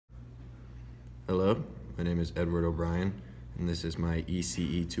Hello, my name is Edward O'Brien, and this is my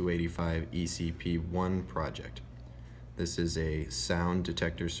ECE 285 ECP1 project. This is a sound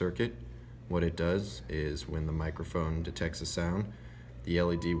detector circuit. What it does is when the microphone detects a sound, the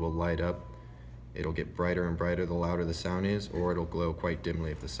LED will light up. It'll get brighter and brighter the louder the sound is, or it'll glow quite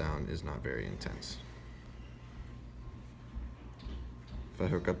dimly if the sound is not very intense. If I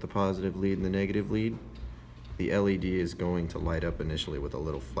hook up the positive lead and the negative lead, the LED is going to light up initially with a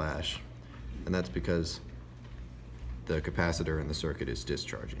little flash, and that's because the capacitor in the circuit is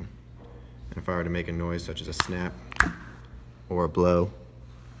discharging. And if I were to make a noise such as a snap or a blow,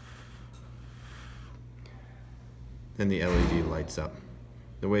 then the LED lights up.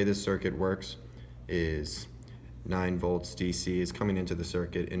 The way this circuit works is 9 volts DC is coming into the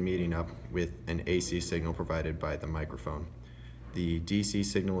circuit and meeting up with an AC signal provided by the microphone. The DC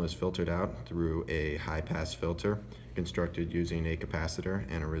signal is filtered out through a high-pass filter constructed using a capacitor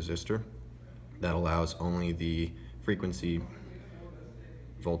and a resistor that allows only the frequency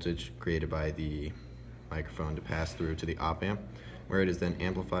voltage created by the microphone to pass through to the op amp, where it is then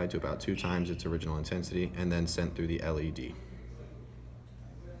amplified to about 2 times its original intensity and then sent through the LED.